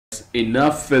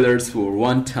enough fillers for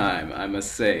one time, I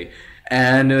must say.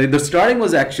 And the starting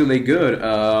was actually good.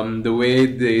 The way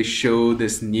they show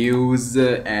this news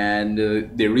and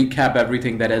they recap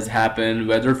everything that has happened,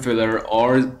 whether filler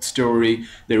or story,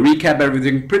 they recap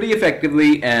everything pretty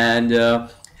effectively. And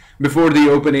before the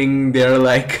opening, they're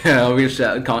like, we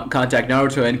shall contact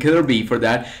Naruto and Killer Bee for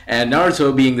that. And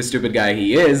Naruto, being the stupid guy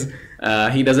he is,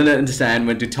 he doesn't understand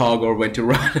when to talk or when to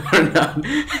run or not.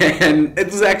 And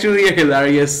it was actually a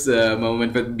hilarious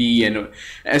moment with B, and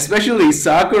especially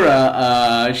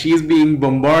Sakura. She's being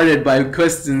bombarded by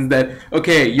questions that,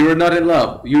 okay, you're not in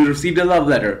love, you received a love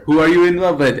letter, who are you in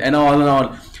love with, and all and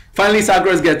all. Finally,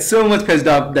 Sakura gets so much pissed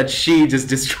off that she just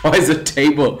destroys a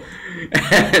table.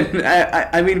 And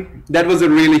I mean, that was a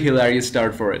really hilarious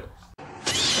start for it.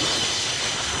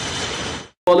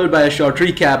 Followed by a short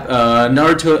recap.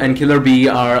 Naruto and Killer Bee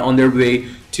are on their way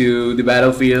to the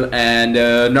battlefield, and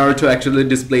Naruto actually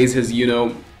displays his,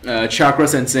 chakra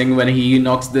sensing when he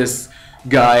knocks this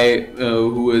guy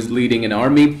who is leading an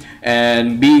army,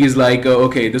 and B is like,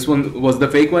 okay, this one was the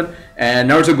fake one, and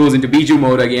Naruto goes into Biju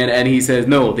mode again, and he says,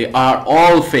 no, they are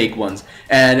all fake ones.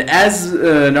 And as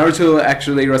Naruto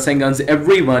actually Rasengans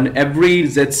everyone, every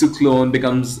Zetsu clone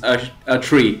becomes a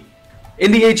tree.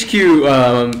 In the HQ,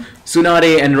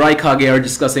 Tsunade and Raikage are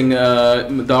discussing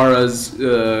Madara's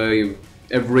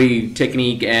every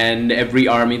technique and every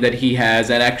army that he has,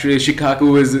 and actually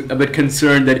Shikaku is a bit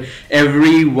concerned that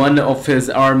every one of his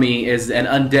army is an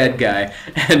undead guy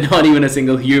and not even a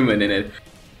single human in it.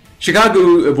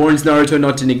 Shikaku warns Naruto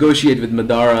not to negotiate with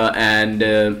Madara,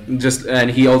 and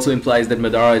he also implies that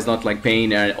Madara is not like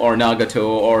Pain or Nagato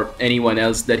or anyone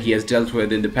else that he has dealt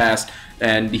with in the past,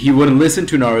 and he wouldn't listen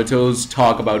to Naruto's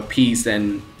talk about peace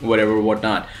and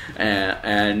whatnot.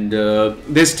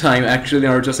 This time, actually,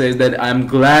 Naruto says that I'm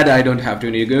glad I don't have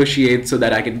to negotiate so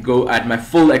that I can go at my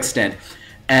full extent.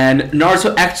 And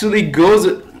Naruto actually goes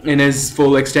in his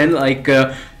full extent, like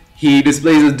he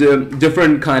displays a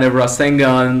different kind of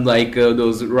Rasengan, like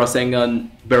those Rasengan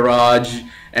barrage,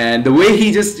 and the way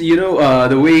he just,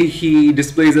 the way he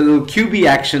displays a little QB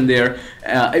action there,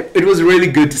 it was really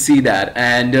good to see that.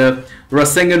 And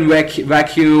Rasengan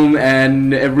vacuum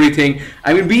and everything.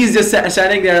 I mean, B is just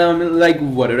standing there and I'm like,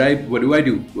 what do I do?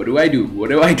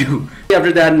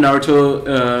 After that,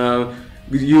 Naruto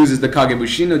uses the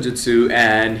Kagebushi no Jutsu,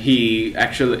 and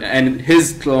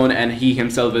his clone and he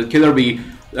himself with Killer Bee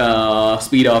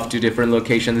speed off to different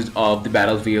locations of the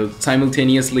battlefield,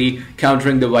 simultaneously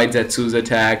countering the White Zetsu's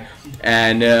attack.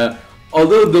 And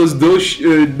although those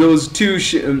two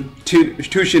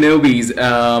shinobis,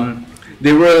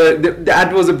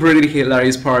 that was a pretty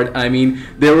hilarious part. I mean,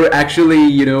 they were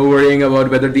actually, worrying about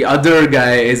whether the other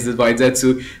guy is the White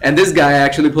Zetsu, and this guy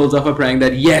actually pulls off a prank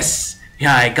that, yes,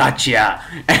 yeah, I gotcha,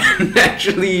 and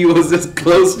actually he was just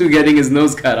close to getting his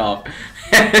nose cut off.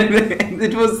 And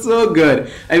it was so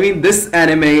good. I mean, this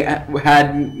anime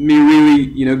had me really,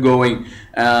 going,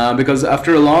 because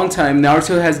after a long time,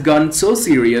 Naruto has gone so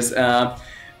serious,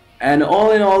 and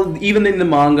all in all, even in the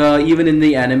manga, even in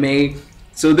the anime.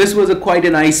 So this was quite a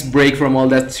nice break from all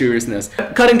that seriousness.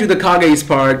 Cutting to the Kage's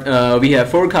part, we have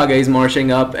 4 Kages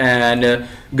marching up, and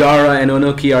Gaara and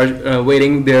Onoki are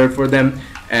waiting there for them.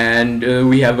 And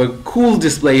we have a cool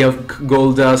display of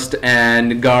gold dust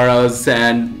and Gaara's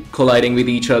sand colliding with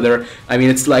each other. I mean,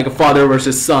 it's like a father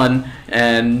versus son,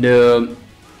 and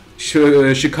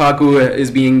Shikaku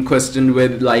is being questioned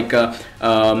with like,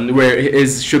 where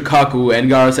is Shikaku? And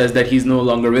Gaara says that he's no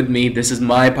longer with me, this is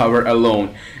my power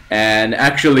alone. And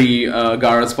actually,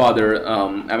 Gaara's father,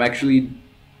 I'm actually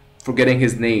forgetting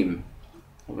his name.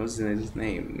 What was his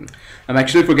name? I'm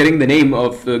actually forgetting the name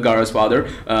of Gaara's father,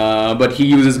 but he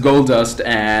uses gold dust,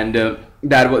 and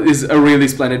that is a really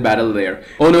splendid battle there.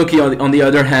 Onoki, on the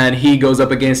other hand, he goes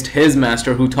up against his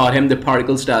master who taught him the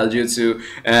particle style jutsu,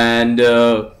 and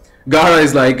Gaara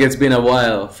is like, it's been a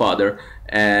while, father.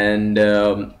 And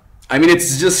I mean,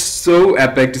 it's just so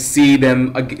epic to see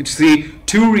them, to see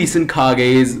 2 recent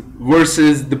Kages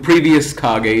versus the previous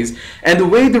Kages, and the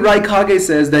way the Raikage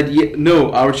says that,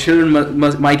 no, our children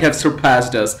might have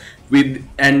surpassed us,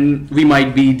 and we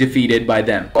might be defeated by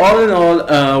them. All in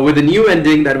all, with a new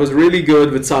ending that was really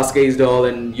good with Sasuke's doll,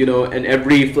 and and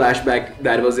every flashback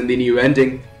that was in the new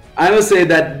ending, I must say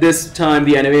that this time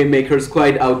the anime makers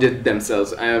quite outdid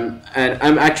themselves. And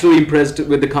I'm actually impressed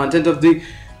with the content of the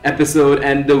episode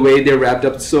and the way they wrapped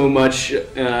up so much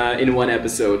in one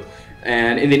episode.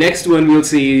 And in the next one, we'll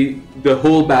see the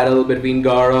whole battle between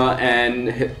Gaara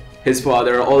and his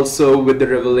father, also with the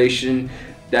revelation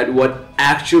that what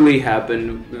actually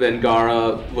happened when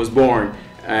Gaara was born,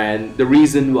 and the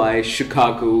reason why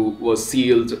Shikaku was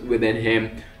sealed within him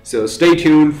So stay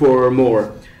tuned for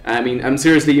more. I mean, I'm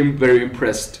seriously very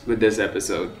impressed with this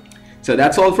episode. So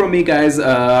that's all from me, guys.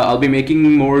 I'll be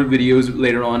making more videos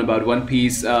later on about One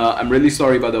Piece. I'm really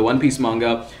sorry about the One Piece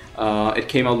manga. It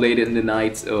came out late in the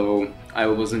night, so I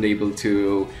wasn't able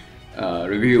to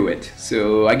review it.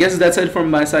 So I guess that's it from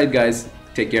my side, guys.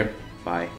 Take care. Bye.